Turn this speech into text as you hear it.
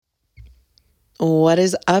What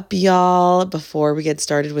is up, y'all? Before we get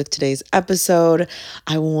started with today's episode,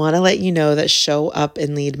 I want to let you know that Show Up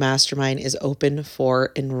and Lead Mastermind is open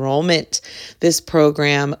for enrollment. This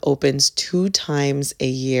program opens 2 times a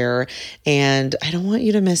year, and I don't want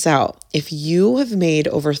you to miss out. If you have made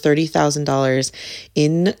over $30,000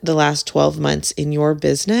 in the last 12 months in your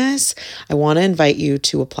business, I want to invite you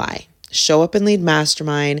to apply. Show Up and Lead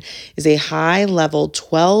Mastermind is a high-level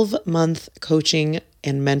 12-month coaching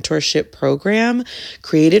and mentorship program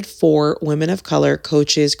created for women of color,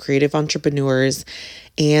 coaches, creative entrepreneurs,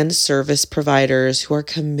 and service providers who are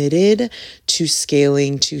committed to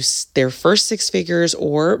scaling to their first 6 figures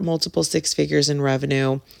or multiple 6 figures in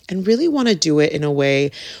revenue, and really want to do it in a way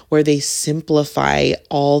where they simplify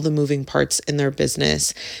all the moving parts in their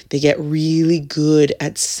business. They get really good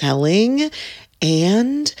at selling,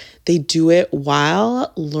 and they do it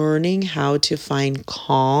while learning how to find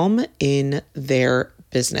calm in their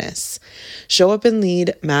business. Show Up and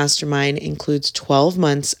Lead Mastermind includes 12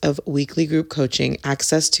 months of weekly group coaching,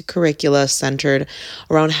 access to curricula centered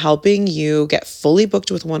around helping you get fully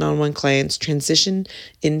booked with one-on-one clients, transition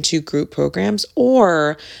into group programs,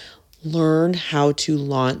 or learn how to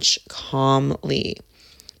launch calmly.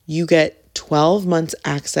 You get 12 months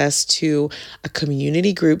access to a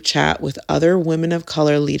community group chat with other women of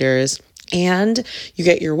color leaders, and you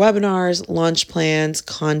get your webinars, launch plans,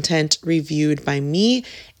 content reviewed by me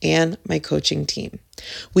and my coaching team.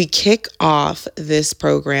 We kick off this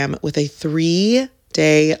program with a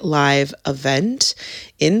 3-day live event,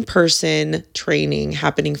 in-person training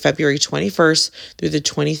happening February 21st through the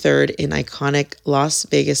 23rd in iconic Las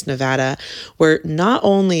Vegas, Nevada, where not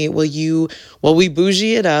only will we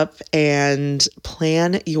bougie it up and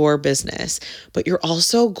plan your business, but you're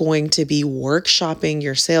also going to be workshopping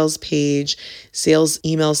your sales page, sales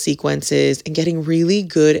email sequences, and getting really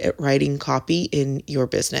good at writing copy in your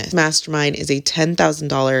business. Mastermind is a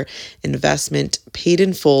 $10,000 investment paid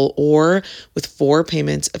in full or with 4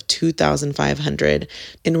 payments of $2,500.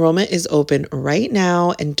 Enrollment is open right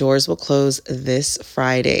now and doors will close this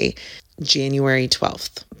Friday, January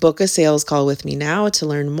 12th. Book a sales call with me now to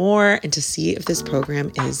learn more and to see if this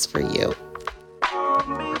program is for you.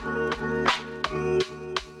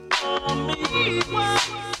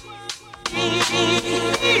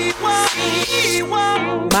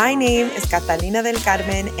 My name is Catalina del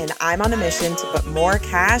Carmen, and I'm on a mission to put more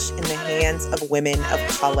cash in the hands of women of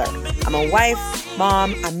color. I'm a wife,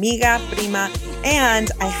 mom, amiga, prima, and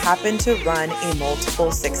I happen to run a multiple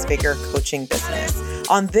 6-figure coaching business.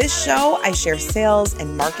 On this show, I share sales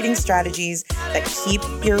and marketing strategies that keep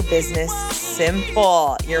your business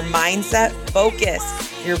simple, your mindset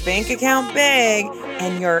focused, your bank account big,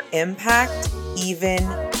 and your impact even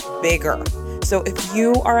bigger. So if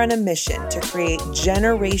you are on a mission to create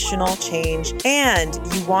generational change and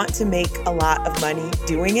you want to make a lot of money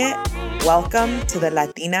doing it, welcome to the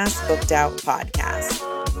Latinas Booked Out podcast.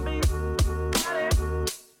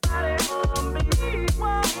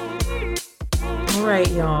 All right,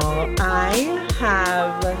 y'all. I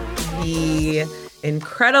have the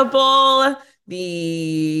incredible,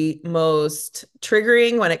 the most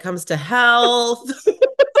triggering when it comes to health,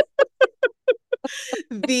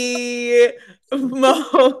 the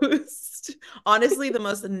most, honestly, the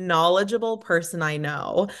most knowledgeable person I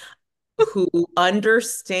know who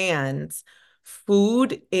understands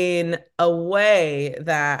food in a way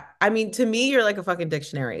that, I mean, to me, you're like a fucking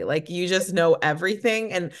dictionary. Like, you just know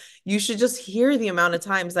everything. And you should just hear the amount of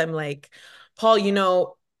times I'm like, Paul,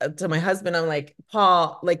 to my husband, I'm like,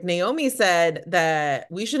 Paul, like Naihomy said that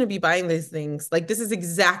we shouldn't be buying these things. Like, this is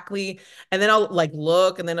exactly, and then I'll like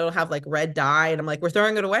look and then it'll have like red dye. And I'm like, we're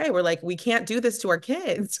throwing it away. We're like, we can't do this to our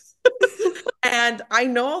kids. And I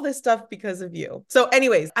know all this stuff because of you. So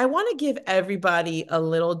anyways, I want to give everybody a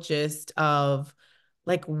little gist of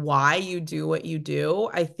like why you do what you do.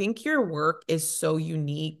 I think your work is so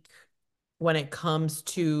unique when it comes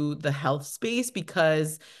to the health space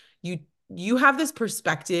because you you have this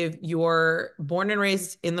perspective. You're born and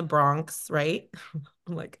raised in the Bronx, right?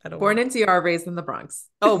 I'm like, I don't Born in DR, raised in the Bronx.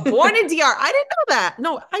 Oh, born in DR. I didn't know that.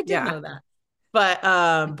 No, I did Yeah. know that.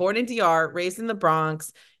 But born in DR, raised in the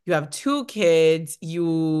Bronx. You have 2 kids.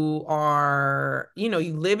 You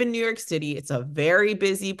you live in New York City. It's a very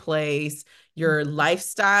busy place. Your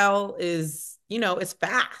lifestyle is, it's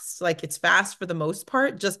fast. Like, it's fast for the most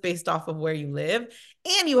part, just based off of where you live.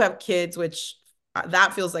 And you have kids, which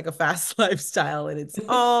that feels like a fast lifestyle in its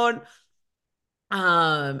own.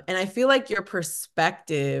 And I feel like your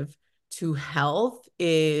perspective to health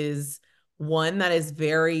is one that is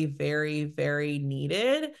very, very, very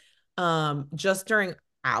needed. Just during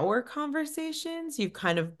our conversations, you've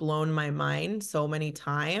kind of blown my mind so many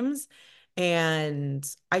times. And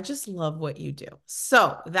I just love what you do.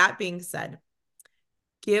 So, that being said,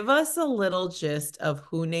 give us a little gist of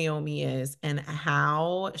who Naihomy is and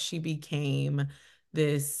how she became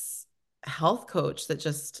this health coach that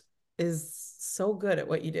just is so good at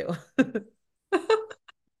what you do.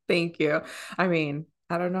 Thank you. I mean,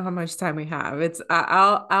 I don't know how much time we have.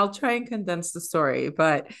 I'll try and condense the story,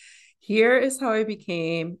 but here is how I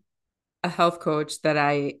became a health coach that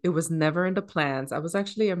it was never in the plans. I was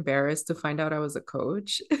actually embarrassed to find out I was a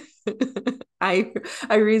coach. I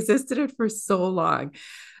I resisted it for so long.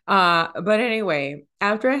 But anyway,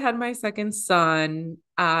 after I had my second son,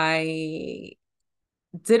 I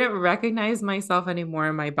didn't recognize myself anymore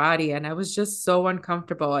in my body, and I was just so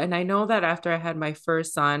uncomfortable. And I know that after I had my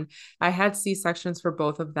first son, I had C-sections for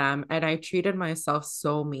both of them, and I treated myself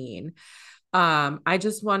so mean. I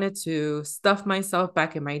just wanted to stuff myself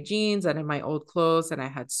back in my jeans and in my old clothes, and I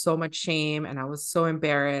had so much shame and I was so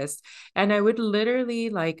embarrassed. And I would literally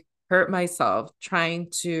like hurt myself trying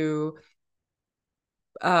to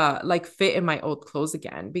like fit in my old clothes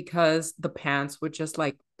again because the pants would just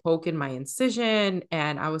like poke in my incision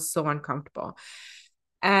and I was so uncomfortable.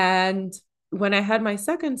 And when I had my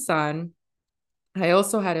second son, I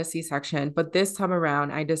also had a C-section, but this time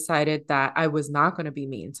around, I decided that I was not going to be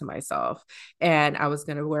mean to myself. And I was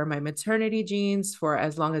going to wear my maternity jeans for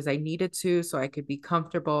as long as I needed to so I could be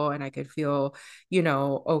comfortable and I could feel,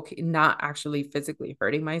 okay, not actually physically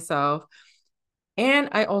hurting myself. And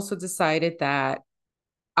I also decided that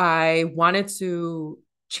I wanted to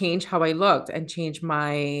change how I looked and change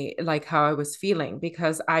my, like, how I was feeling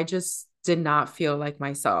because I just did not feel like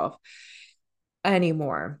myself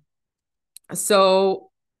anymore. So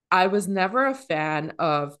I was never a fan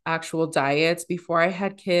of actual diets. Before I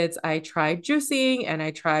had kids, I tried juicing and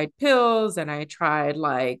I tried pills and I tried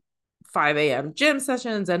like 5 a.m. gym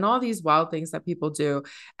sessions and all these wild things that people do.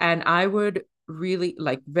 And I would really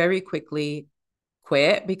like very quickly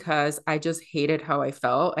quit because I just hated how I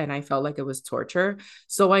felt and I felt like it was torture.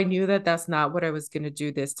 So I knew that that's not what I was going to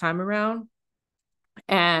do this time around.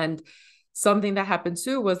 And something that happened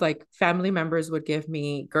too was like family members would give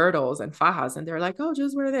me girdles and fajas and they're like, oh,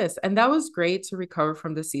 just wear this. And that was great to recover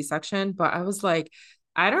from the C-section. But I was like,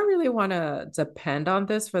 I don't really want to depend on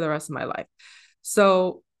this for the rest of my life.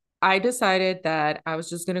 So I decided that I was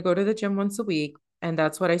just going to go to the gym once a week. And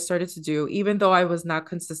that's what I started to do, even though I was not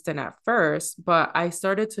consistent at first. But I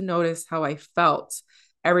started to notice how I felt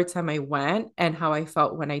every time I went and how I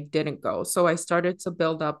felt when I didn't go. So I started to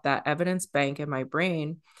build up that evidence bank in my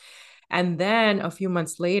brain. And then a few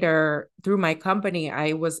months later, through my company,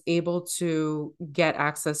 I was able to get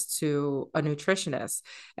access to a nutritionist.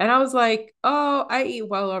 And I was like, oh, I eat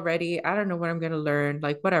well already. I don't know what I'm going to learn,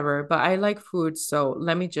 like whatever, but I like food. So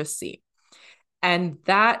let me just see. And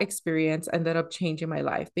that experience ended up changing my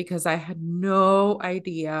life because I had no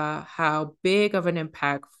idea how big of an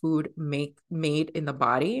impact food made in the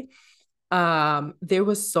body. There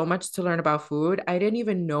was so much to learn about food. I didn't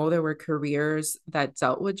even know there were careers that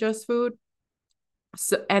dealt with just food.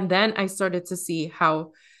 So, and then I started to see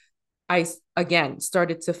how I again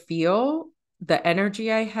started to feel the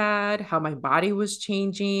energy I had, how my body was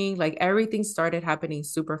changing. Like everything started happening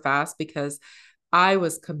super fast because I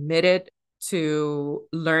was committed to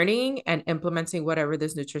learning and implementing whatever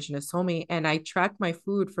this nutritionist told me. And I tracked my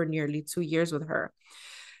food for nearly 2 years with her.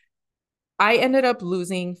 I ended up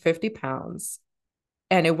losing 50 pounds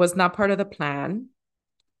and it was not part of the plan,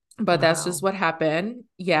 but that's just Wow. what happened.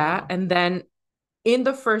 Yeah. Wow. And then in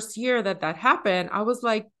the first year that happened, I was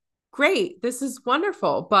like, great, this is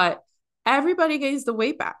wonderful. But everybody gains the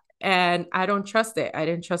weight back. And I don't trust it. I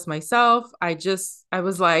didn't trust myself. I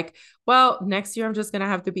was like, well, next year I'm just going to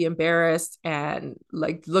have to be embarrassed and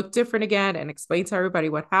like look different again and explain to everybody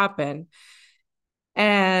what happened.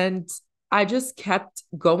 And I just kept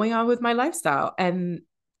going on with my lifestyle. And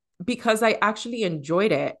because I actually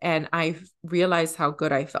enjoyed it and I realized how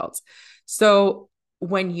good I felt. So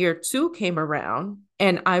when year two came around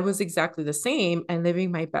and I was exactly the same and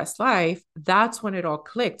living my best life, that's when it all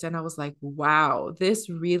clicked. And I was like, wow, this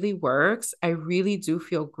really works. I really do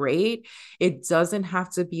feel great. It doesn't have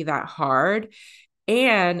to be that hard.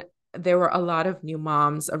 And there were a lot of new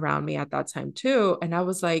moms around me at that time too. And I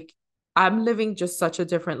was like, I'm living just such a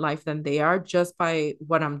different life than they are just by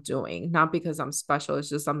what I'm doing, not because I'm special. It's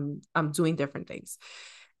just I'm doing different things.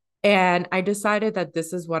 And I decided that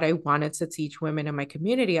this is what I wanted to teach women in my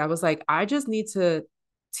community. I was like, I just need to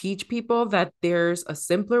teach people that there's a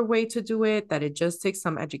simpler way to do it, that it just takes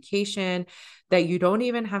some education, that you don't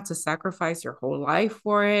even have to sacrifice your whole life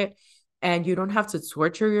for it. And you don't have to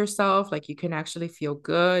torture yourself. Like you can actually feel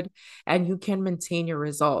good and you can maintain your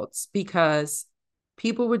results because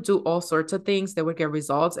people would do all sorts of things, they would get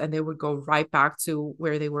results, and they would go right back to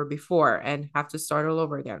where they were before and have to start all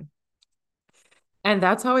over again. And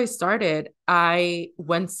that's how I started.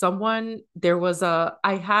 When someone,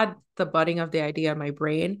 I had the budding of the idea in my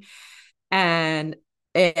brain, and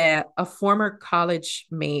a former college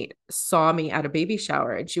mate saw me at a baby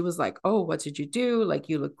shower and she was like, "Oh, what did you do? Like,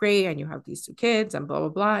 you look great and you have these two kids and blah, blah,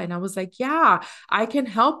 blah." And I was like, "Yeah, I can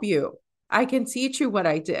help you. I can teach you what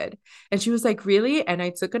I did." And she was like, "Really?" And I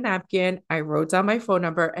took a napkin, I wrote down my phone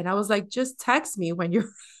number, and I was like, "Just text me when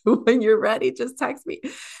you're when you're ready, just text me."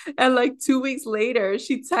 And like 2 weeks later,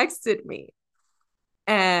 she texted me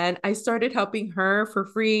and I started helping her for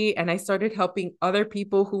free. And I started helping other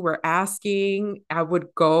people who were asking. I would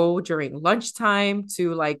go during lunchtime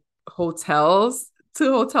to like hotels,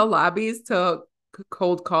 to hotel lobbies, to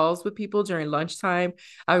cold calls with people during lunchtime.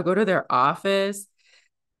 I would go to their office.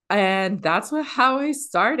 And that's how I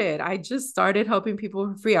started. I just started helping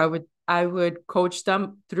people for free. I would coach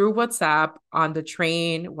them through WhatsApp on the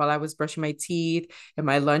train while I was brushing my teeth in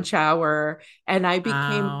my lunch hour. And I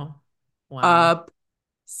became Wow. Wow.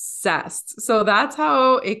 obsessed. So that's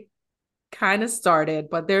how it kind of started,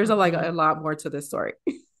 but there's a Mhm. lot more to this story.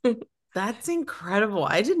 That's incredible.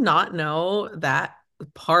 I did not know that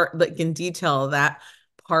part, like in detail, that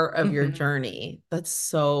part of your Mhm. journey. That's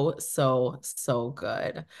so, so, so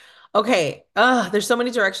good. Okay. There's so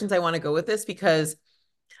many directions I want to go with this because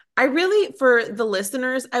I really, for the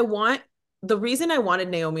listeners, the reason I wanted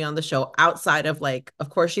Naihomy on the show outside of like, of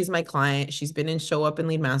course, she's my client. She's been in Show Up and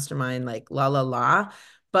Lead Mastermind, like la la la.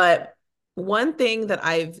 But one thing that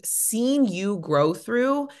I've seen you grow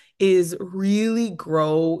through is really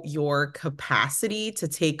grow your capacity to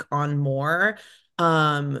take on more.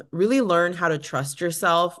 Really learn how to trust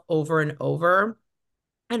yourself over and over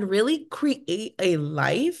and really create a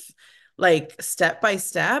life like step by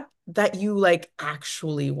step that you like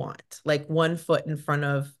actually want, like one foot in front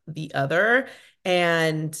of the other.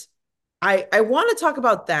 And I want to talk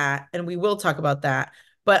about that and we will talk about that,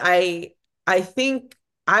 but I think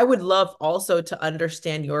I would love also to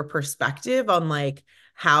understand your perspective on like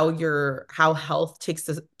how health takes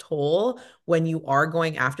a toll when you are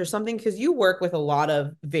going after something because you work with a lot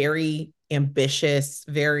of very ambitious,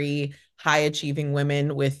 very high achieving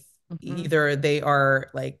women with Mhm. either they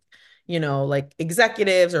are like like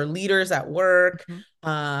executives or leaders at work,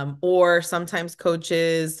 Mhm. or sometimes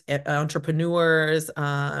coaches, entrepreneurs,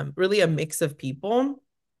 really a mix of people.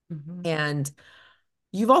 Mhm. And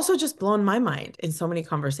you've also just blown my mind in so many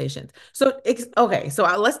conversations. So, okay, so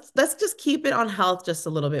let's just keep it on health just a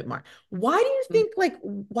little bit more. Why do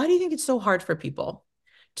you think it's so hard for people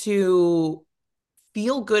to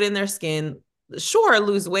feel good in their skin, sure,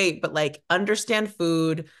 lose weight, but like understand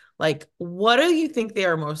food? Like, what do you think they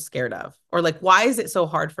are most scared of? Or like, why is it so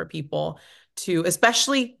hard for people to,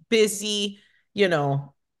 especially busy, you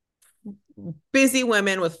know, busy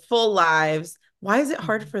women with full lives? Why is it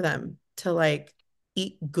hard Mhm. for them to like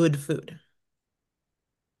eat good food?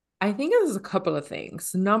 I think it was a couple of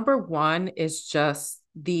things. Number one is just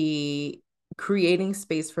the creating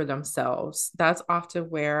space for themselves. That's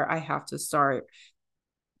often where I have to start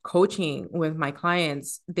coaching with my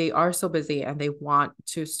clients. They are so busy and they want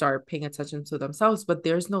to start paying attention to themselves, but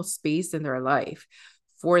there's no space in their life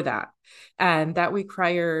for that. And that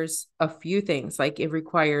requires a few things. Like it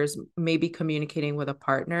requires maybe communicating with a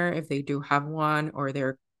partner if they do have one, or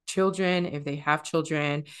their children if they have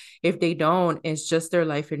children. If they don't, it's just their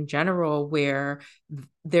life in general where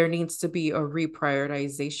there needs to be a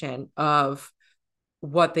reprioritization of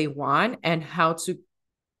what they want and how to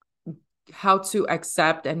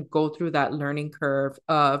accept and go through that learning curve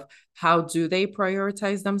of how do they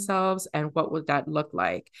prioritize themselves and what would that look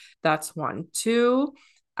like. That's one. Two,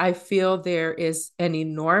 I feel there is an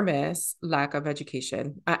enormous lack of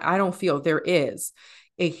education. I don't feel, there is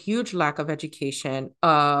a huge lack of education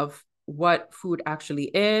of what food actually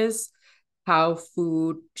is, how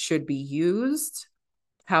food should be used,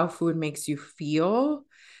 how food makes you feel.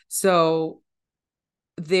 So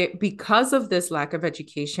because of this lack of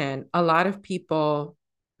education, a lot of people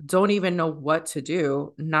don't even know what to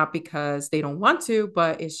do, not because they don't want to,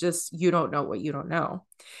 but it's just you don't know what you don't know.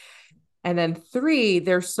 And then three,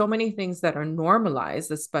 there's so many things that are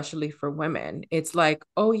normalized, especially for women. It's like,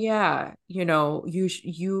 oh yeah,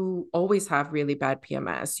 you always have really bad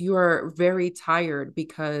PMS. You are very tired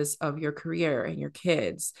because of your career and your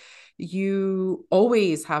kids. You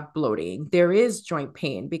always have bloating. There is joint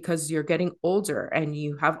pain because you're getting older and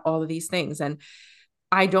you have all of these things. And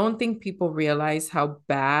I don't think people realize how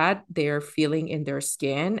bad they're feeling in their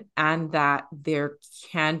skin, and that there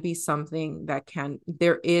can be something that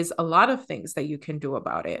there is a lot of things that you can do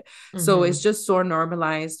about it. So it's Mhm. just so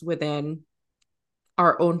normalized within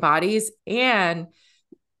our own bodies and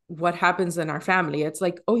what happens in our family. It's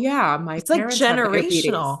like, oh yeah, my It's like parents have diabetes.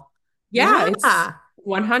 generational. Yeah, it's Yeah.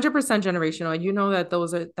 100% generational. And you know that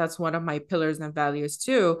that's one of my pillars and values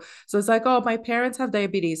too. So it's like, oh, my parents have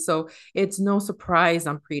diabetes. So it's no surprise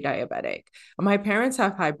I'm pre-diabetic. My parents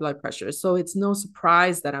have high blood pressure. So it's no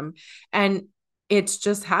surprise that and it's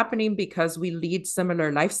just happening because we lead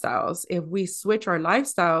similar lifestyles. If we switch our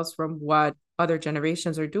lifestyles from what other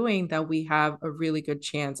generations are doing, that we have a really good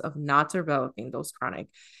chance of not developing those chronic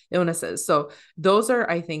illnesses. So those are,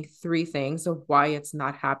 I think, three things of why it's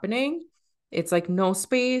not happening. It's like no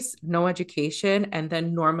space, no education, and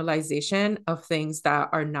then normalization of things that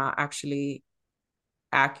are not actually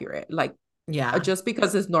accurate. Like Yeah. just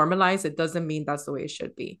because it's normalized, it doesn't mean that's the way it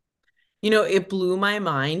should be. You know, it blew my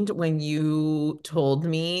mind when you told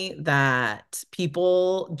me that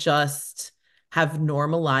people just have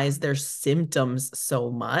normalized their symptoms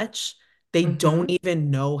so much, they don't Mm-hmm.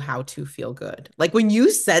 even know how to feel good. Like when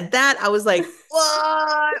you said that, I was like,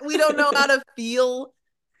 what? We don't know how to feel.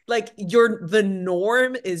 Like the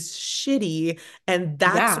norm is shitty, and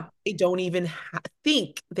that's why Yeah. they don't even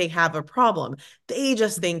think they have a problem. They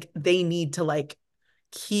just think they need to like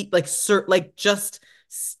keep like just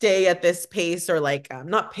stay at this pace, or like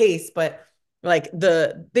not pace, but like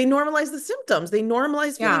they normalize the symptoms, they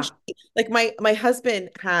normalize feeling Yeah. shitty. Like my husband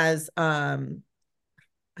has I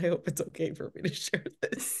hope it's okay for me to share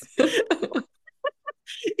this.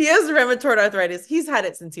 He has rheumatoid arthritis. He's had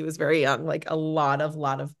it since he was very young, like a lot of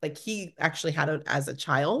like he actually had it as a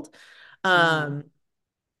child. Mm.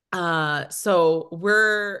 um so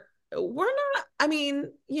we're not, I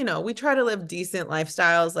mean, you know, we try to live decent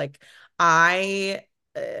lifestyles. Like I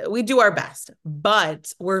we do our best,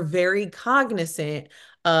 but we're very cognizant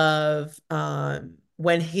of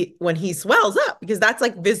when he swells up, because that's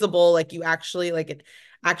like visible, like you actually like it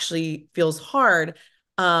actually feels hard.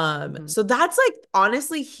 Mm-hmm. So that's like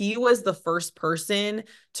honestly, he was the first person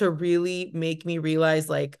to really make me realize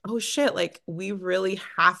like, oh shit, like we really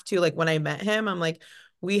have to, like when I met him, I'm like,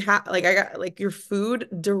 we have like I got like your food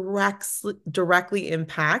directly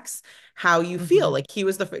impacts how you feel. Mm-hmm. Like he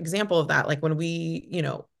was the example of that. Like when we, you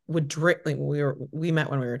know, would drink, like we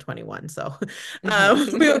met when we were 21. So we would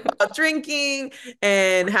Mm-hmm. go out drinking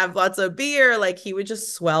and have lots of beer. Like he would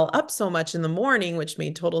just swell up so much in the morning, which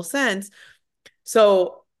made total sense.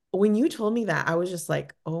 So when you told me that, I was just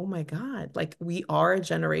like, oh my God, like we are a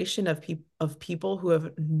generation of people who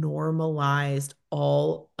have normalized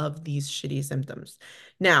all of these shitty symptoms.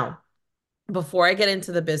 Now, before I get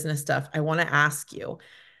into the business stuff, I want to ask you,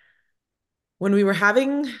 when we were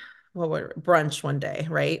having brunch one day,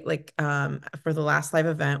 right? Like for the last live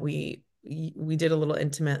event, we did a little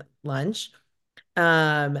intimate lunch.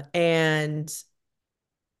 And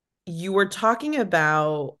you were talking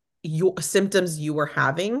about your symptoms you were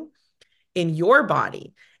having in your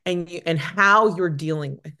body, and how you're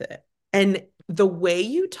dealing with it. And the way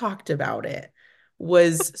you talked about it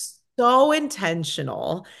was so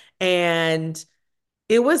intentional, and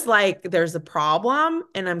it was like there's a problem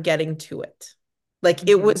and I'm getting to it. Like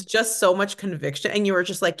it was Mm-hmm. just so much conviction, and you were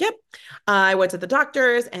just like, "Yep, I went to the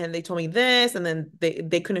doctors and they told me this, and then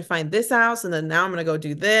they couldn't find this house, and then now I'm gonna go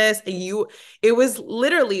do this." And it was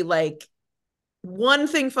literally like one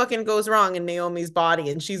thing fucking goes wrong in Naomi's body,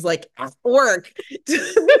 and she's like at work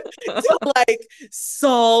to like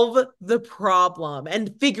solve the problem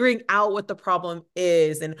and figuring out what the problem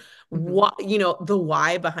is, and Mm-hmm. what, you know, the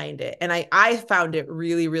why behind it. And I found it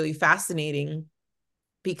really, really fascinating,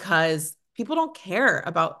 because people don't care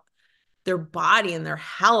about their body and their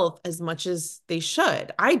health as much as they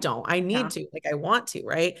should. I don't. I need Yeah. to, like I want to,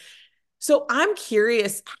 right? So I'm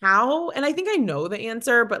curious how, and I think I know the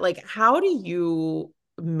answer, but like, how do you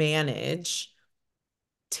manage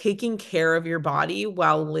taking care of your body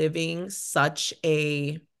while living such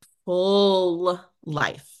a full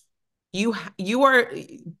life? You are,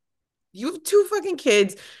 you have two fucking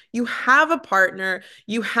kids, you have a partner,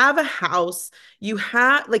 you have a house, you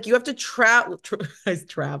have like you have to travel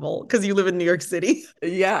because you live in New York City.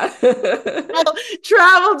 Yeah.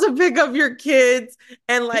 Travel to pick up your kids,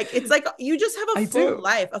 and like it's like you just have a I full do.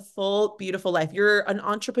 life, a full beautiful life. You're an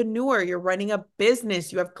entrepreneur, you're running a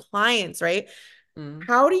business, you have clients, right? Mm.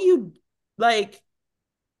 How do you like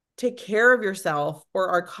take care of yourself, or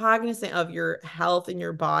are cognizant of your health and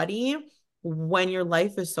your body when your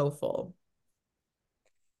life is so full?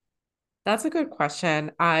 That's a good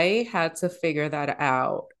question. I had to figure that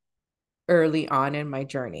out early on in my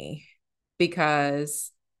journey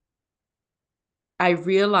because I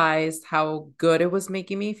realized how good it was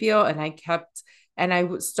making me feel. And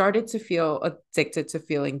I started to feel addicted to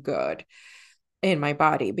feeling good in my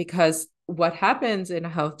body because what happens in a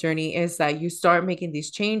health journey is that you start making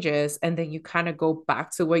these changes and then you kind of go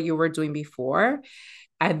back to what you were doing before.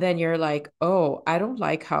 And then you're like, oh, I don't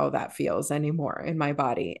like how that feels anymore in my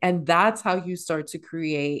body. And that's how you start to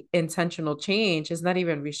create intentional change. It's not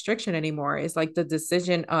even restriction anymore. It's like the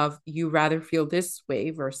decision of you rather feel this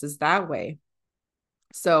way versus that way.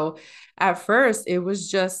 So at first, it was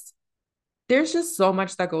just, there's just so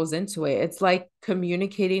much that goes into it. It's like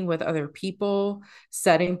communicating with other people,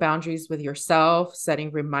 setting boundaries with yourself,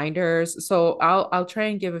 setting reminders. So I'll try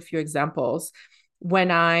and give a few examples.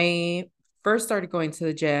 When I first started going to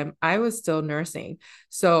the gym, I was still nursing.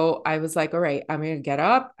 So I was like, all right, I'm going to get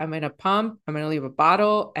up, I'm going to pump, I'm going to leave a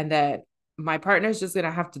bottle, and then my partner's just going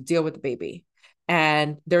to have to deal with the baby.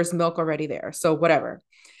 And there's milk already there. So whatever.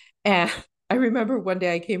 And I remember one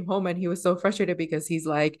day I came home and he was so frustrated because he's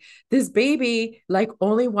like, this baby like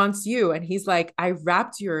only wants you. And he's like, I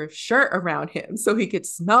wrapped your shirt around him so he could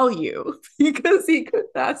smell you because he could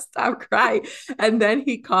not stop crying. And then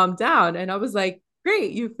he calmed down. And I was like,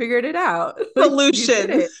 great, you figured it out. Like you did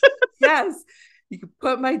Solution. it. Yes. You could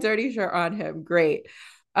put my dirty shirt on him. Great.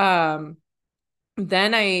 Um,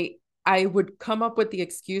 then I would come up with the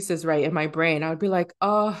excuses right in my brain. I would be like,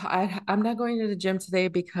 oh, I'm not going to the gym today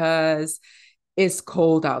because it's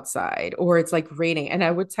cold outside or it's like raining. And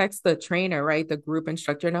I would text the trainer, right? The group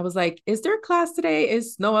instructor. And I was like, is there class today?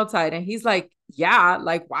 Is snow outside? And he's like, yeah,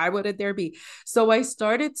 like, why would it there be? So I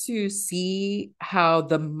started to see how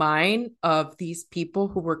the mind of these people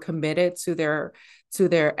who were committed to their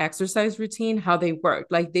exercise routine, how they worked.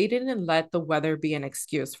 Like they didn't let the weather be an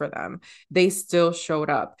excuse for them. They still showed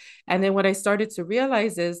up. And then what I started to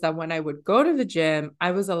realize is that when I would go to the gym,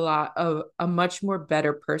 I was a much more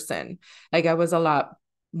better person. Like I was a lot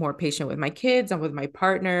more patient with my kids and with my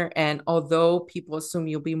partner. And although people assume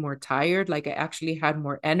you'll be more tired, like I actually had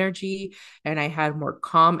more energy and I had more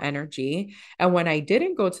calm energy. And when I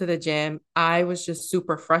didn't go to the gym, I was just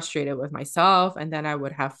super frustrated with myself. And then I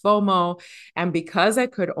would have FOMO. And because I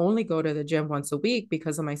could only go to the gym once a week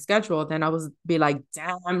because of my schedule, then I was be like,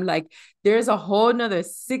 damn, like there's a whole nother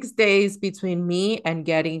 6 days between me and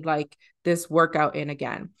getting like this workout in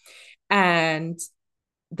again. And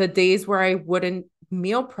the days where I wouldn't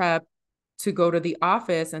meal prep to go to the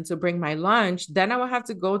office and to bring my lunch, then I would have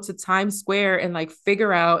to go to Times Square and like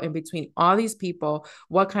figure out in between all these people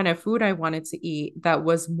what kind of food I wanted to eat that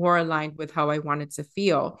was more aligned with how I wanted to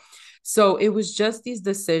feel. So it was just these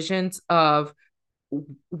decisions of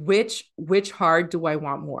which hard do I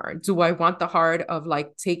want more? Do I want the hard of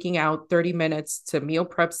like taking out 30 minutes to meal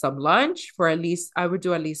prep some lunch for at least I would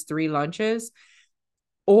do at least 3 lunches?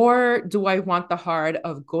 Or do I want the hard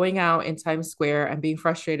of going out in Times Square and being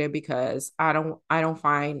frustrated because I don't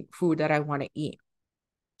find food that I want to eat?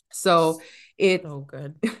 So it So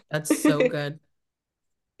good. That's so good.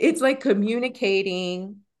 it's like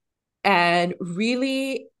communicating and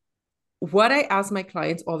really what I ask my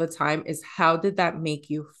clients all the time is how did that make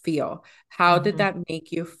you feel? How did Mhm. that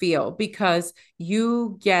make you feel? Because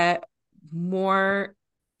you get more,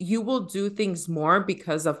 you will do things more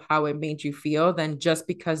because of how it made you feel than just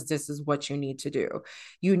because this is what you need to do.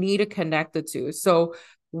 You need to connect the two. So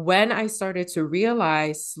when I started to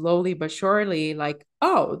realize slowly but surely, like,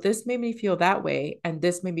 oh, this made me feel that way, and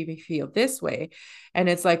this made me feel this way. And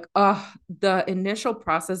it's like, the initial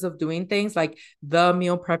process of doing things like the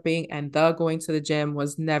meal prepping and the going to the gym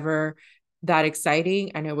was never that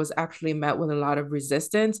exciting. And it was actually met with a lot of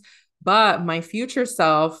resistance. But my future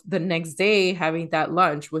self, the next day having that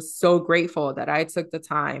lunch, was so grateful that I took the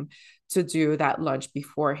time to do that lunch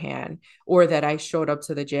beforehand or that I showed up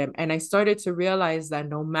to the gym. And I started to realize that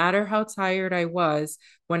no matter how tired I was,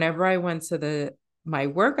 whenever I went to my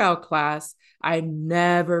workout class, I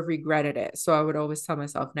never regretted it. So I would always tell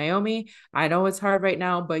myself, Naihomy, I know it's hard right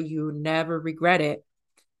now, but you never regret it.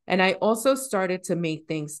 And I also started to make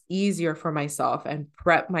things easier for myself and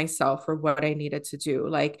prep myself for what I needed to do.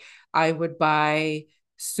 Like I would buy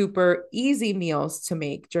super easy meals to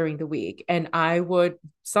make during the week. And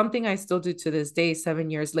something I still do to this day, 7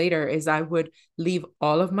 years later, is I would leave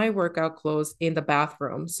all of my workout clothes in the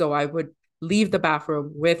bathroom. So I would leave the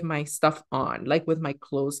bathroom with my stuff on, like with my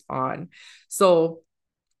clothes on. So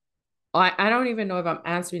I don't even know if I'm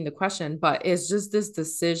answering the question, but it's just this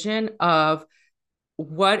decision of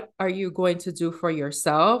what are you going to do for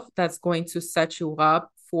yourself that's going to set you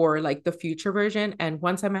up for like the future version. And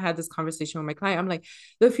one time I had this conversation with my client, I'm like,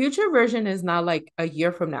 the future version is not like a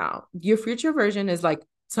year from now. Your future version is like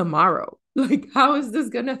tomorrow. Like, how is this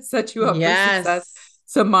going to set you up for success Yes.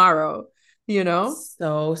 tomorrow? You know?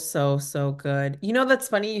 So, so, so good. You know, that's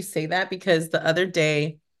funny you say that because the other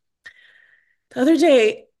day,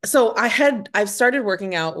 so I've started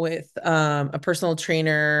working out with a personal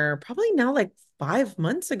trainer probably now like 5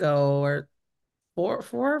 months ago or 4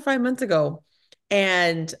 or 5 months ago.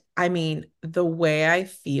 And I mean, the way I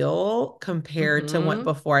feel compared to what Mm-hmm.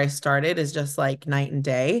 before I started is just like night and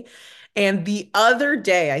day. And the other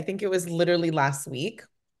day, I think it was literally last week,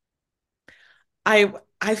 I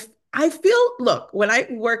I I feel, look, when I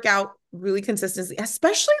work out really consistently,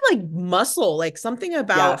 especially like muscle, like something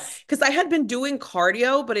about, Yes. because I had been doing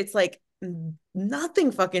cardio, but it's like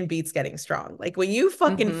nothing fucking beats getting strong. Like when you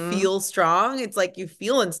fucking Mm-hmm. feel strong, it's like you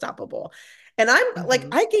feel unstoppable. And I'm like,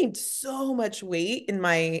 Mm-hmm. I gained so much weight in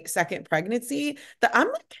my second pregnancy that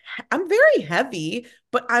I'm like, I'm very heavy,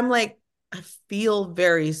 but I'm like, I feel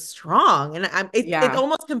very strong. And it Yeah.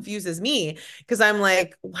 almost confuses me because I'm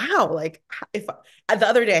like, wow, like if the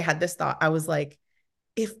other day I had this thought, I was like,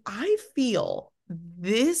 if I feel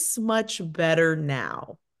this much better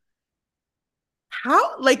now,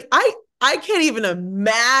 how, like, I can't even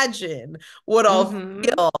imagine what I'll Mm-hmm.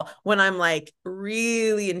 feel when I'm like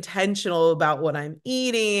really intentional about what I'm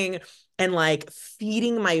eating and like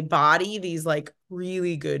feeding my body these like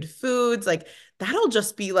really good foods. Like that'll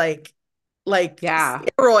just be like Yeah.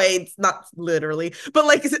 steroids, not literally, but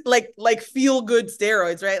like feel good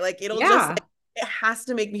steroids, right? Like it'll just Yeah. like, it has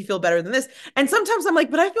to make me feel better than this. And sometimes I'm like,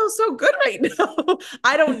 but I feel so good right now.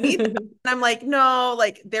 I don't need that. And I'm like, no,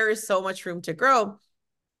 like there is so much room to grow.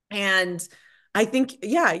 And I think,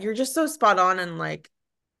 yeah, you're just so spot on. And like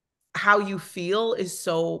how you feel is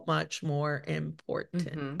so much more important.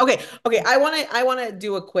 Mm-hmm. Okay, okay. I want to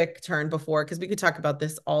do a quick turn before because we could talk about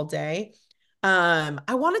this all day. I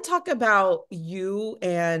want to talk about you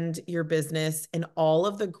and your business and all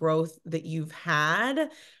of the growth that you've had.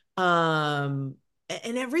 Um,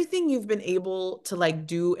 and everything you've been able to like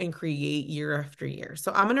do and create year after year.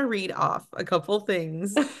 So I'm gonna read off a couple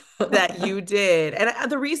things that you did.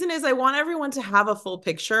 And the reason is I want everyone to have a full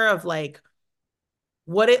picture of like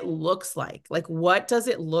what it looks like. Like, what does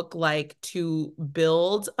it look like to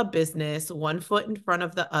build a business one foot in front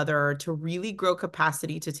of the other, to really grow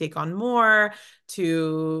capacity to take on more,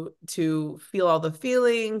 to feel all the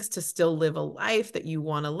feelings, to still live a life that you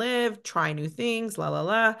want to live, try new things, la la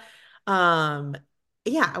la.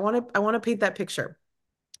 Yeah, I want to paint that picture.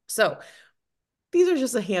 So these are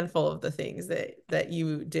just a handful of the things that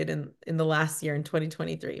you did in the last year in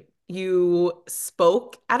 2023. You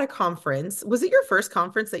spoke at a conference. Was it your first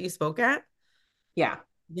conference that you spoke at? Yeah.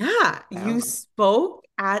 Yeah, I you remember. spoke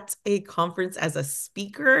at a conference as a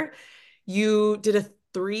speaker. You did a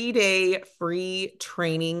 3-day free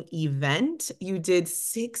training event. You did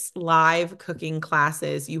 6 live cooking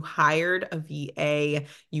classes. You hired a VA.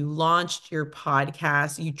 You launched your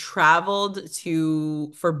podcast. You traveled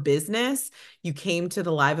to for business. You came to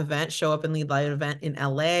the live event, show up and lead live event in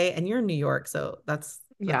LA, and you're in New York, so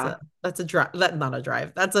Yeah. that's a drive. That not a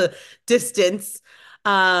drive. That's a distance.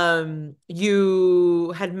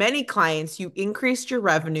 You had many clients, you increased your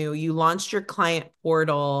revenue, you launched your client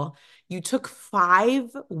portal, you took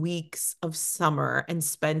 5 weeks of summer and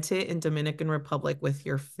spent it in Dominican Republic with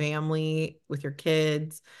your family, with your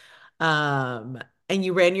kids. Um, and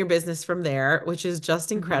you ran your business from there, which is just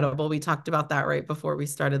Mm-hmm. incredible. We talked about that right before we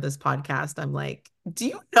started this podcast. I'm like, do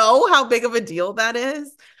you know how big of a deal that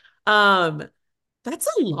is? Um, that's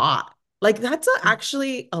a lot. Like that's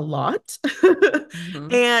actually a lot.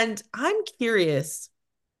 Mm-hmm. And I'm curious,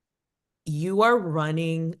 you are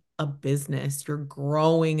running a business, you're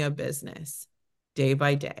growing a business day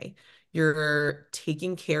by day. You're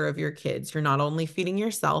taking care of your kids. You're not only feeding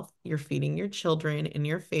yourself, you're feeding your children and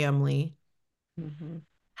your family. Mm-hmm.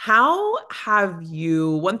 How have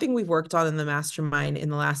you, one thing we've worked on in the mastermind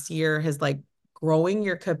in the last year has like growing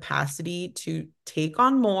your capacity to take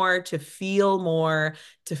on more, to feel more,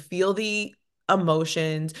 to feel the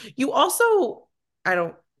emotions. You also, I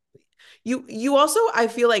don't, you also, I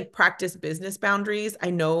feel like practice business boundaries.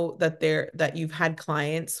 I know that you've had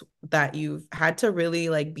clients that you've had to really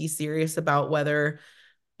like be serious about whether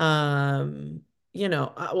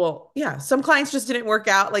well, yeah, some clients just didn't work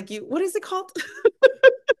out. Like you, what is it called?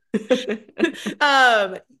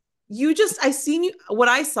 um, you just, I seen you, what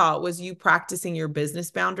I saw was you practicing your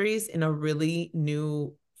business boundaries in a really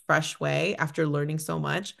new, fresh way after learning so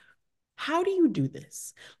much. How do you do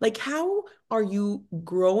this? Like, how are you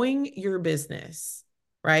growing your business?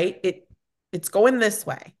 Right? It's going this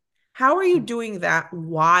way. How are you doing that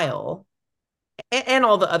while, and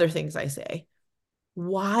all the other things I say,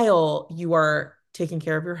 while you are taking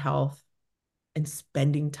care of your health, and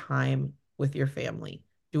spending time with your family,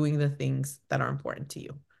 doing the things that are important to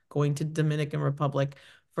you. Going to Dominican Republic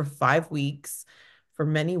for 5 weeks, for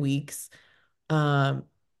many weeks, um,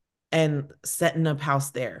 and setting up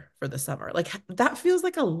house there for the summer. Like that feels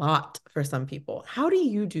like a lot for some people. How do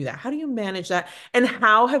you do that? How do you manage that? And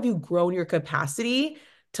how have you grown your capacity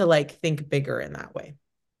to like think bigger in that way?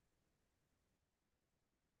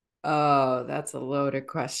 Oh, that's a loaded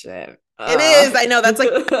question. It is. I know that's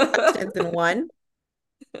like questions in one.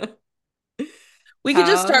 We could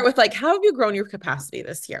just start how with like, how have you grown your capacity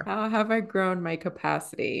this year? how have I grown my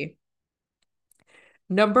capacity?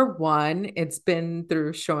 Number one, it's been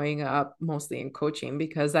through showing up mostly in coaching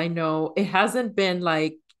because I know it hasn't been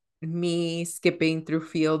like me skipping through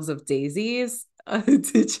fields of daisies to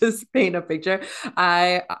just paint a picture.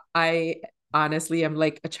 I honestly am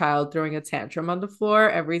like a child throwing a tantrum on the floor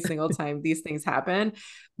every single time these things happen.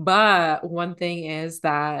 But one thing is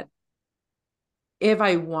that if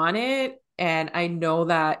I want it and I know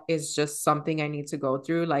that is just something I need to go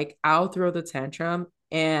through, like I'll throw the tantrum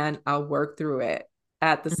and I'll work through it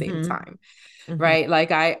at the same Mm-hmm. time, Mm-hmm. right?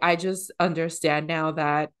 Like I just understand now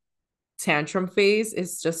that tantrum phase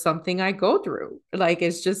is just something I go through. Like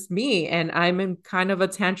it's just me and I'm in kind of a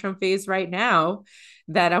tantrum phase right now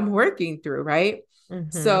that I'm working through, right? Mm-hmm.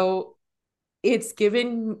 So it's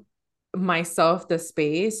given myself the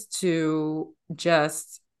space to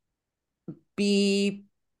just be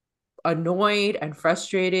annoyed and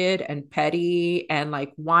frustrated and petty and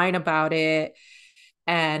like whine about it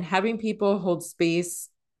and having people hold space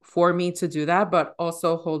for me to do that, but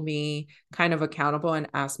also hold me kind of accountable and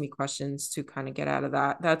ask me questions to kind of get out of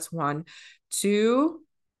that. That's one. Two,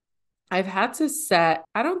 I've had to set,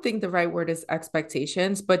 I don't think the right word is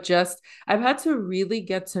expectations, but just I've had to really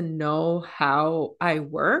get to know how I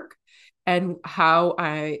work and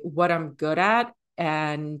what I'm good at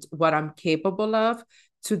and what I'm capable of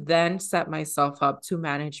to then set myself up to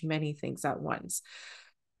manage many things at once.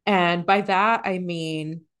 And by that, I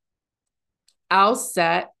mean, I'll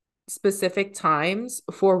set specific times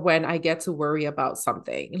for when I get to worry about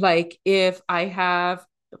something. Like if I have,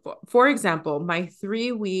 for example, my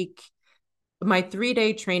 3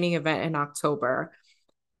 day training event in October,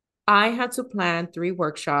 I had to plan 3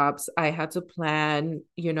 workshops. I had to plan,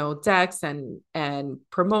 decks and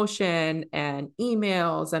promotion and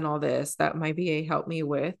emails and all this that my VA helped me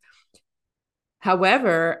with.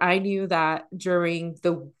 However, I knew that during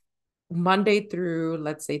the Monday through,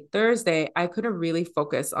 let's say, Thursday, I couldn't really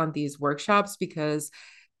focus on these workshops because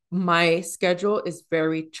my schedule is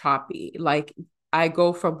very choppy. Like I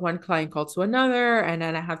go from one client call to another, and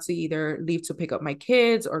then I have to either leave to pick up my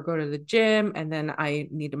kids or go to the gym, and then I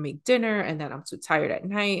need to make dinner, and then I'm too tired at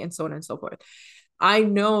night, and so on and so forth. I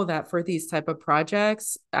know that for these type of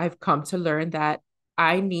projects, I've come to learn that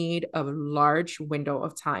I need a large window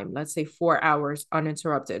of time, let's say 4 hours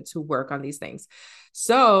uninterrupted to work on these things.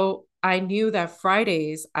 So I knew that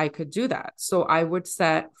Fridays I could do that. So I would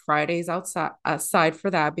set Fridays outside aside for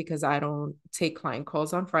that because I don't take client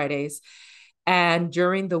calls on Fridays. And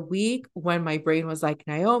during the week, when my brain was like,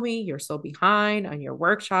 Naihomy, you're so behind on your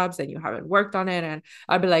workshops and you haven't worked on it. And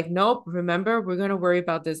I'd be like, nope, remember, we're going to worry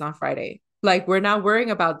about this on Friday. Like, we're not worrying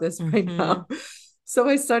about this right Mm-hmm. now. So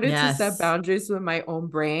I started to set Yes. boundaries with my own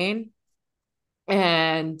brain.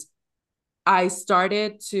 And I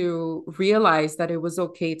started to realize that it was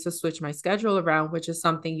okay to switch my schedule around, which is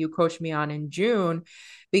something you coached me on in June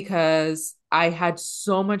because I had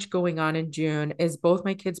so much going on in June. Is both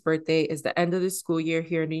my kids' birthday, is the end of the school year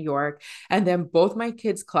here in New York, and then both my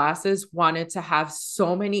kids' classes wanted to have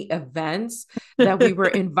so many events that we were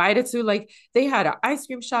invited to. Like they had an ice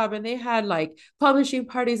cream shop and they had like publishing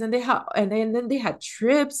parties and then they had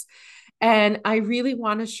trips and I really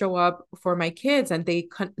want to show up for my kids and they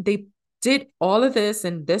did all of this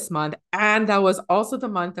in this month. And that was also the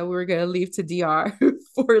month that we were going to leave to DR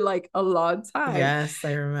for like a long time. Yes,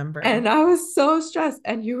 I remember. And I was so stressed.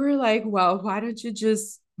 And you were like, well, why don't you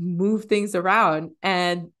just move things around?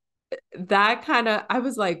 And that kind of, I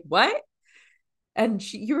was like, what? And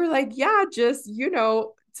you were like, yeah, just,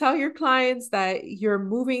 tell your clients that you're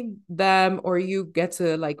moving them or you get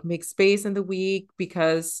to like make space in the week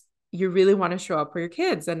because you really want to show up for your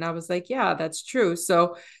kids. And I was like, yeah, that's true.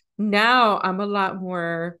 So now I'm a lot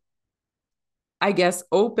more, I guess,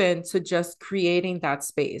 open to just creating that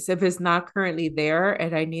space. If it's not currently there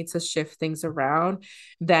and I need to shift things around,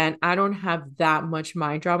 then I don't have that much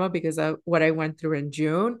mind drama because of what I went through in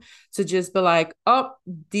June to just be like, oh,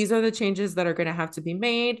 these are the changes that are going to have to be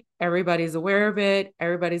made. Everybody's aware of it.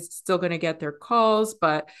 Everybody's still going to get their calls,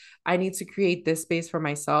 but I need to create this space for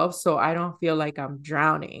myself so I don't feel like I'm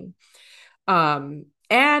drowning.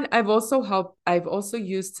 And I've also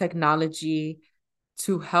used technology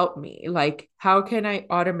to help me. Like, how can I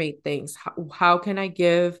automate things? How can I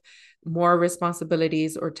give more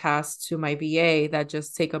responsibilities or tasks to my VA that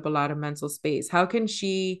just take up a lot of mental space? How can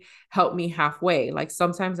she help me halfway? Like,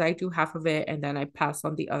 sometimes I do half of it and then I pass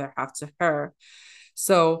on the other half to her.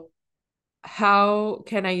 So, how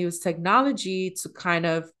can I use technology to kind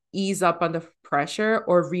of ease up on the pressure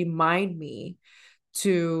or remind me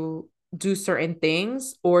to do certain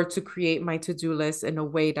things or to create my to-do list in a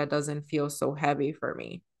way that doesn't feel so heavy for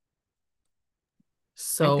me?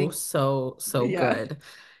 I So, think, so yeah. good.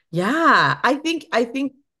 Yeah, I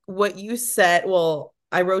think what you said, well,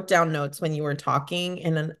 I wrote down notes when you were talking,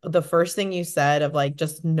 and then the first thing you said of like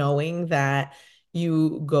just knowing that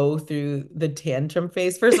you go through the tantrum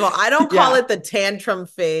phase. First of all, I don't call Yeah. it the tantrum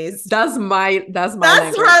phase. That's my That's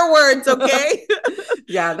language. her words, okay?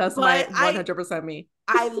 Yeah, that's my But 100% me.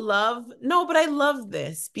 I love no, but I love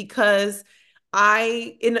this because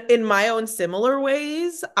in my own similar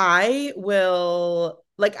ways, I will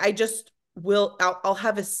like I just will I'll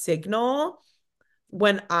have a signal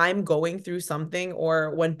when I'm going through something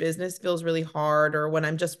or when business feels really hard or when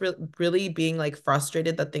I'm just really being like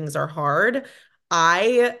frustrated that things are hard.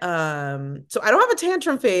 So I don't have a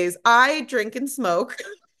tantrum phase. I drink and smoke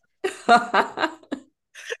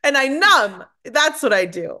and I numb. That's what I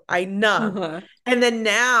do. I numb. Uh-huh. And then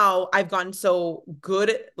now I've gotten so good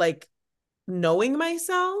at like knowing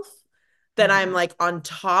myself that I'm Mhm. like on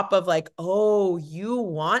top of like, oh, you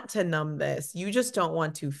want to numb this. You just don't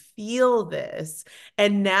want to feel this.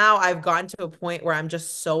 And now I've gotten to a point where I'm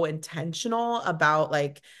just so intentional about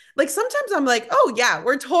like sometimes I'm like, oh yeah,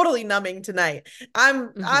 we're totally numbing tonight.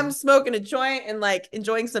 I'm Mhm. smoking a joint and like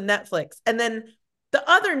enjoying some Netflix. And then the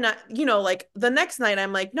other night, like the next night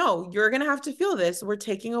I'm like, no, you're gonna have to feel this. We're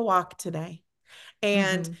taking a walk today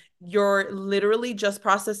and Mhm. you're literally just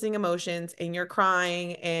processing emotions and you're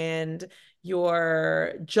crying and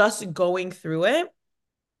you're just going through it.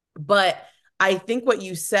 But I think what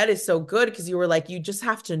you said is so good because you were like, you just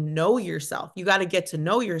have to know yourself. You got to get to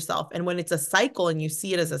know yourself. And when it's a cycle and you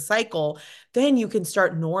see it as a cycle, then you can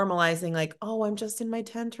start normalizing, like, oh, I'm just in my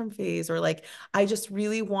tantrum phase, or like, I just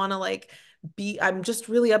really want to like I'm just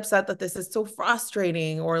really upset that this is so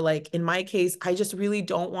frustrating. Or like in my case, I just really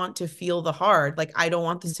don't want to feel the hard. Like, I don't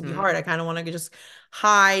want this to be Mhm. hard. I kind of want to just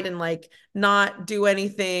hide and like not do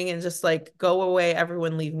anything and just like go away.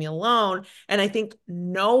 Everyone leave me alone. And I think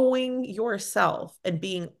knowing yourself and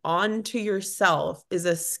being on to yourself is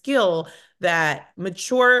a skill that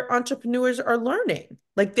mature entrepreneurs are learning.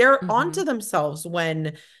 Like they're onto Mhm. themselves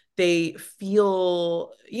when they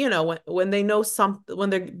feel, when they know something, when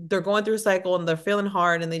they're going through a cycle and they're feeling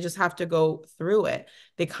hard and they just have to go through it.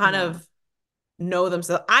 They kind Yeah. of know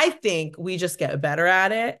themselves. I think we just get better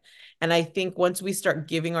at it. And I think once we start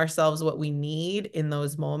giving ourselves what we need in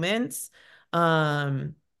those moments,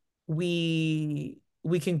 um, we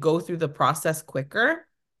can go through the process quicker.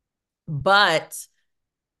 But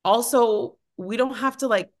also we don't have to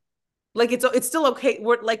like it's still okay.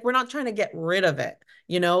 We're not trying to get rid of it,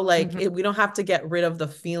 like Mhm. we don't have to get rid of the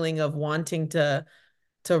feeling of wanting to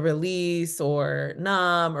release or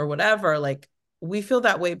numb or whatever. Like we feel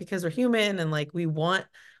that way because we're human and like we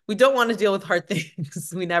don't want to deal with hard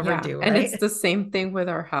things. We never Yeah. do, And it's right? the same thing with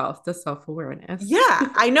our health, the self-awareness. Yeah,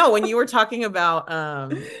 I know when you were talking about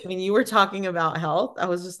health, I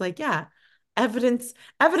was just like, yeah, evidence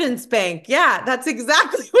bank. Yeah, that's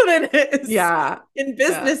exactly what it is. Yeah. In Yeah.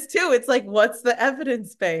 business too, it's like what's the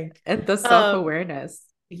evidence bank? And the Um self-awareness.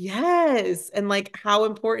 Yes, and like how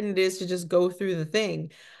important it is to just go through the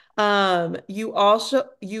thing.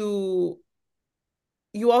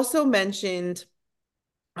 You also mentioned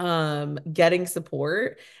getting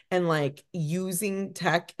support and like using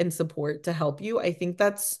tech and support to help you. I think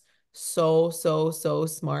that's so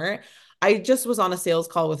smart. I just was on a sales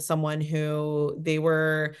call with someone who they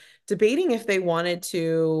were debating if they wanted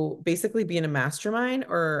to basically be in a mastermind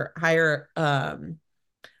or hire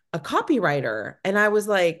a copywriter. And I was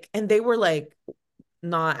like, and they were like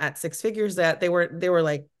not at six figures, that they were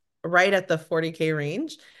like right at the 40K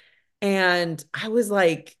range. And I was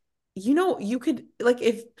like, you could like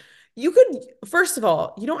if you could, first of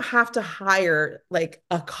all, you don't have to hire like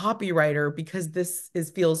a copywriter because this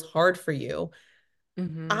is feels hard for you.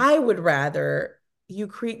 Mhm. I would rather you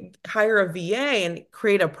hire a VA and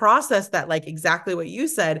create a process that like exactly what you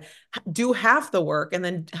said, do half the work and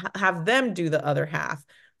then have them do the other half,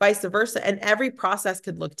 vice versa. And every process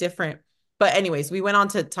could look different. But anyways, we went on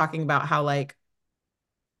to talking about how like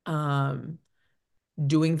um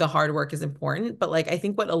doing the hard work is important. But like, I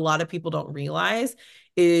think what a lot of people don't realize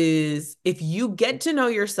is if you get to know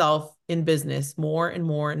yourself in business more and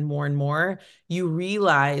more and more and more, you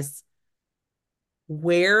realize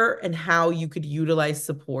where and how you could utilize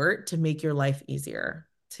support to make your life easier,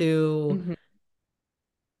 Mhm.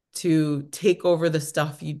 to take over the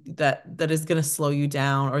stuff that is going to slow you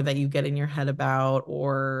down or that you get in your head about,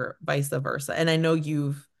 or vice versa. And I know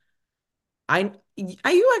I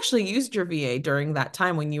you actually used your VA during that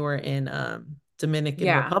time when you were in Dominican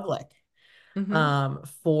Yeah. Republic, Hmm.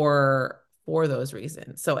 for those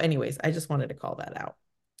reasons. So anyways, I just wanted to call that out.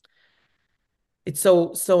 It's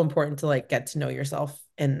so important to like get to know yourself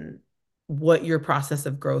and what your process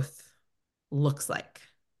of growth looks like,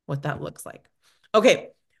 what that looks like. Okay,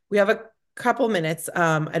 we have a couple minutes.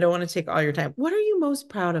 I don't want to take all your time. What are you most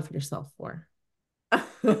proud of yourself for?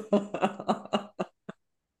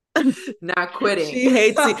 Not quitting. She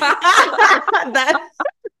hates you. That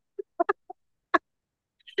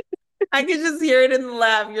I can just hear it in the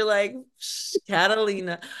laugh. You're like, "Shh,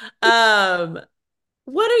 Catalina." Um,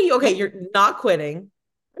 what are you? Okay, you're not quitting.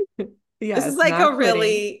 This is Yes, like a not quitting.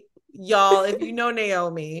 really, y'all, if you know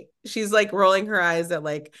Naihomy, she's like rolling her eyes at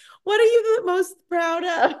like, what are you the most proud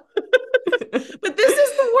of? But this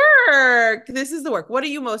is the work. This is the work. What are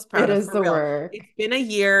you most It proud of is for the real? work. It's been a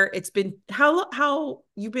year. It's been how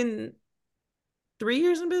you've been 3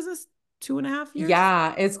 years in business, 2.5 years?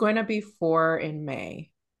 Yeah, it's going to be 4 in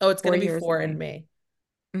May. Oh, it's Four gonna be years in 4 in May.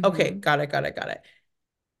 May. Okay, Hmm. got it. I'm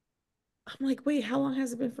like, wait, how long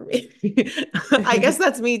has it been for me? I guess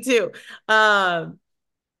that's me too. Um,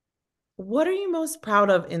 what are you most proud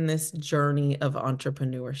of in this journey of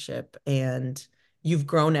entrepreneurship? And you've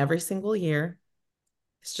grown every single year.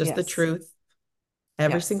 It's just the Yes. truth.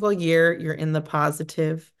 Every Yes. single year, you're in the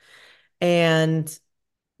positive. And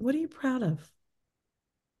what are you proud of?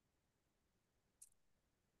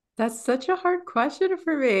 That's such a hard question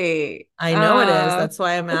for me. I know it is. That's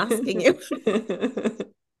why I'm asking you.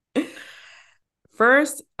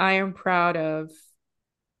 First, I am proud of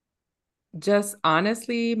just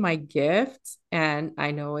honestly my gift. And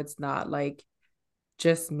I know it's not like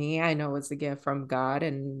just me, I know it's a gift from God,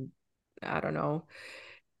 and I don't know.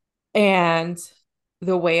 And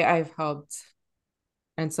the way I've helped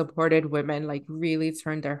and supported women like really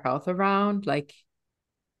turn their health around. Like,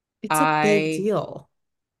 It's a big I, deal.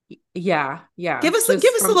 yeah, Give just us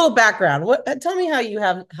a from little background. What tell me how you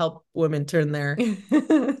have helped women turn their how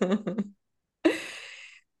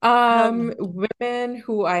have you helped them? women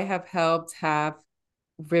who I have helped have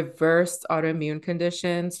reversed autoimmune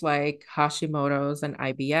conditions like Hashimoto's and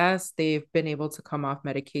IBS. They've been able to come off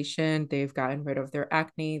medication. They've gotten rid of their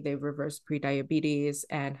acne. They've reversed prediabetes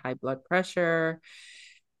and high blood pressure.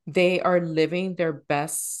 They are living their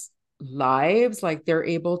best lives. Like, they're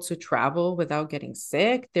able to travel without getting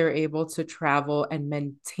sick. They're able to travel and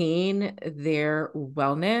maintain their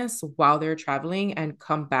wellness while they're traveling and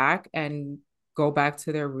come back and go back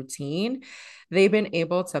to their routine. They've been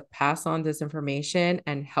able to pass on this information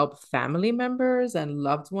and help family members and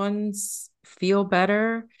loved ones feel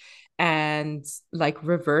better and like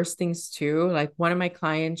reverse things too. Like, one of my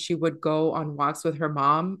clients, she would go on walks with her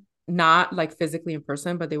mom, not like physically in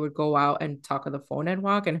person, but they would go out and talk on the phone and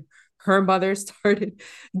walk. And her mother started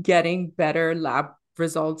getting better lab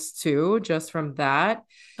results too, just from that.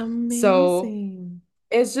 So Amazing.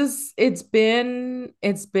 it's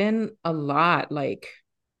been a lot. Like,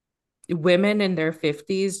 women in their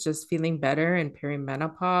 50s just feeling better in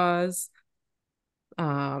perimenopause.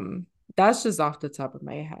 Um, that's just off the top of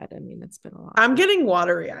my head. I mean, it's been a lot. I'm getting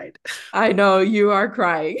watery-eyed. I know you are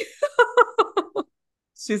crying.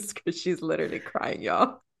 She's literally crying,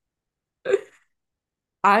 y'all.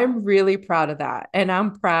 I'm really proud of that. And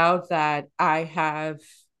I'm proud that I have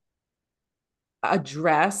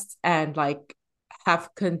addressed and like have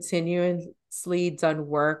continuously done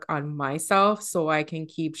work on myself so I can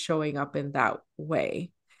keep showing up in that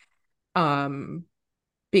way. Um,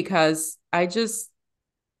 because I've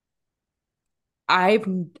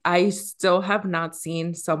I still have not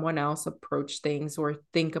seen someone else approach things or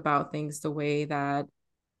think about things the way that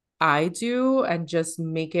I do and just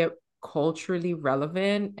make it culturally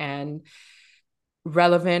relevant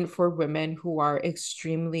for women who are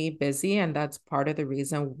extremely busy, and that's part of the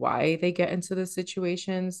reason why they get into the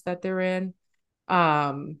situations that they're in.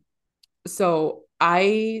 um so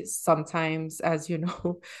I sometimes, as you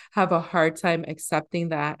know, have a hard time accepting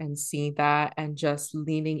that and seeing that and just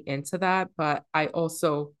leaning into that, but I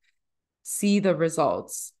also see the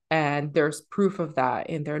results, and there's proof of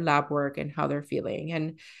that in their lab work and how they're feeling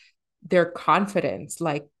and their confidence,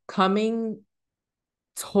 like coming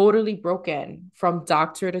totally broken from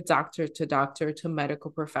doctor to doctor to doctor to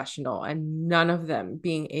medical professional, and none of them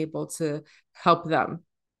being able to help them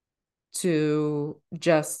to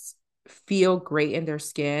just feel great in their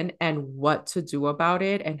skin and what to do about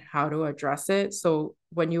it and how to address it. So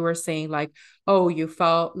when you were saying like, oh, you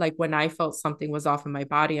felt like when I felt something was off in my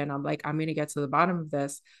body and I'm like, I'm going to get to the bottom of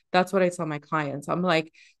this. That's what I tell my clients. I'm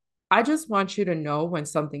like, I just want you to know when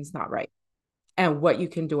something's not right and what you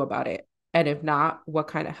can do about it. And if not, what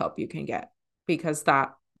kind of help you can get, because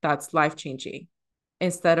that's life changing,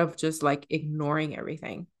 instead of just like ignoring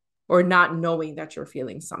everything or not knowing that you're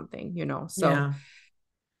feeling something, you know? So Yeah.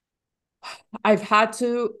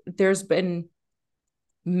 there's been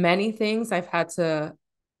many things I've had to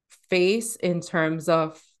face in terms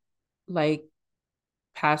of like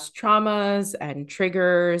past traumas and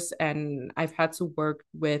triggers. And I've had to work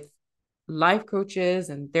with life coaches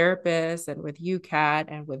and therapists and with UCAT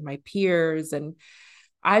and with my peers. And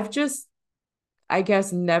I've just, I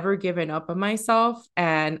guess, never given up on myself.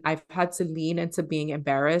 And I've had to lean into being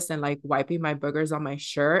embarrassed and like wiping my boogers on my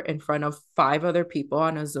shirt in front of 5 other people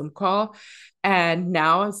on a Zoom call. And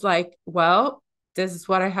now it's like, well, this is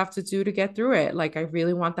what I have to do to get through it. Like, I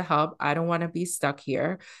really want the help. I don't want to be stuck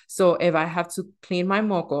here. So if I have to clean my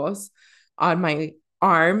mocos on my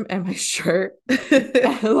arm and my shirt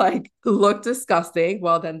and like look disgusting,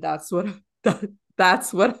 well, then that's what I'm gonna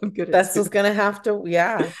That's do. what's gonna have to,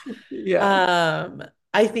 yeah. Yeah. Um,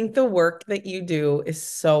 I think the work that you do is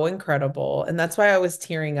so incredible. And that's why I was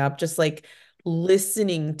tearing up, just like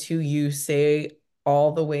listening to you say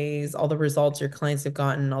all the ways, all the results your clients have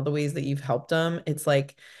gotten, all the ways that you've helped them. It's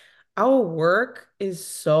like our work is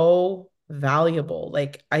so valuable.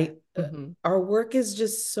 Mhm. Our work is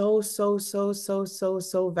just so, so, so, so, so,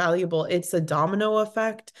 so valuable. It's a domino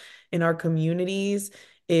effect in our communities.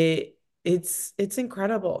 It's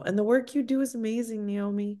incredible. And the work you do is amazing,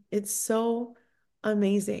 Naomi. It's so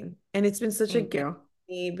amazing. And it's been such a Thank gift you. to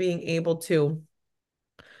me being able to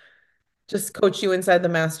just coach you inside the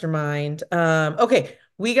mastermind. Okay,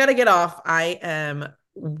 we got to get off. I am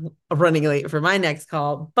running late for my next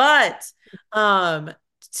call, but um,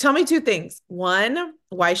 tell me 2 things. One,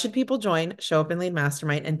 why should people join Show Up and Lead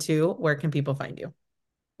Mastermind? And two, where can people find you?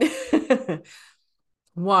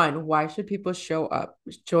 One, why should people show up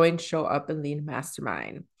and lead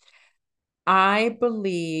mastermind? I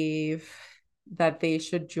believe that they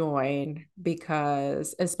should join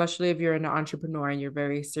because, especially if you're an entrepreneur and you're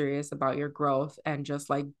very serious about your growth and just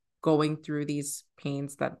like going through these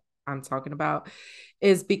pains that I'm talking about,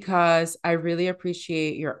 is because I really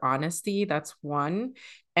appreciate your honesty. That's one.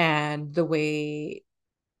 And the way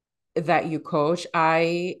that you coach,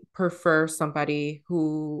 I prefer somebody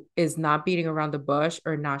who is not beating around the bush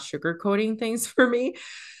or not sugarcoating things for me.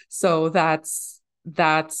 So that's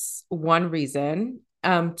one reason.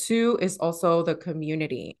 Two is also the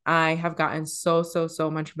community. I have gotten so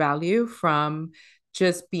much value from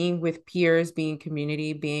just being with peers, being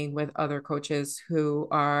community, being with other coaches who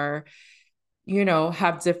are, you know,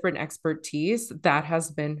 have different expertise. That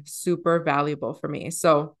has been super valuable for me.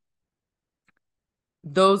 So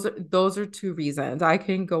those are 2 reasons. I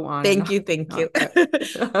can go on and Thank you. Thank on, you.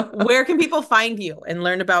 but Where can people find you and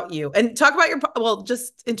learn about you and talk about well,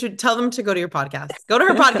 just tell them to go to your podcast. Go to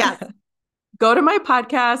her podcast. go to my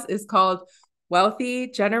podcast. It's called Wealthy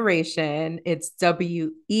Generation. It's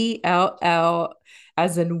WELL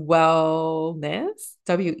as in wellness,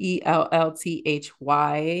 WELLTHY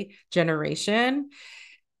generation.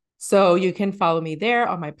 So you can follow me there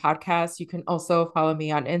on my podcast. You can also follow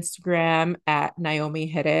me on Instagram at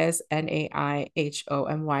Naihomy Jerez,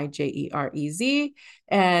 NAIHOMYJEREZ.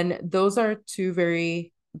 And those are 2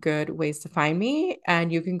 very good ways to find me.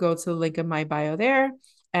 And you can go to the link in my bio there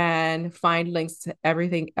and find links to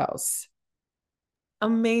everything else.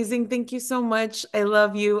 Amazing. Thank you so much. I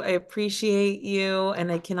love you. I appreciate you.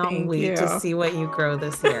 And I cannot Thank wait to you. see what you grow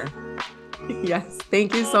this year. Yes.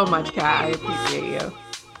 Thank you so much, Kat. I appreciate you.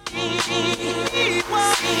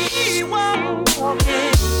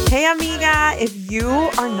 Hey, amiga, if you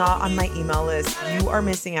are not on my email list, you are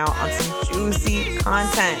missing out on some juicy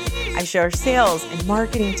content. I share sales and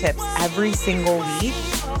marketing tips every single week.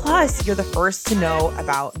 Plus, you're the first to know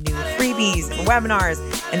about new freebies and webinars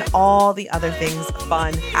and all the other things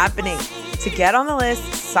fun happening. To get on the list,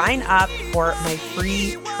 sign up for my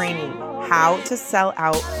free training, How to Sell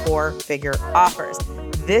Out 4-Figure Offers.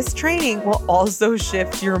 This training will also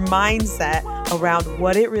shift your mindset around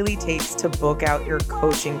what it really takes to book out your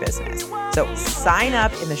coaching business. So sign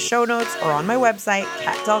up in the show notes or on my website,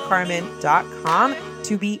 katdelcarmen.com,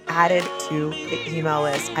 to be added to the email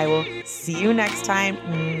list. I will see you next time.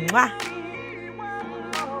 Mwah!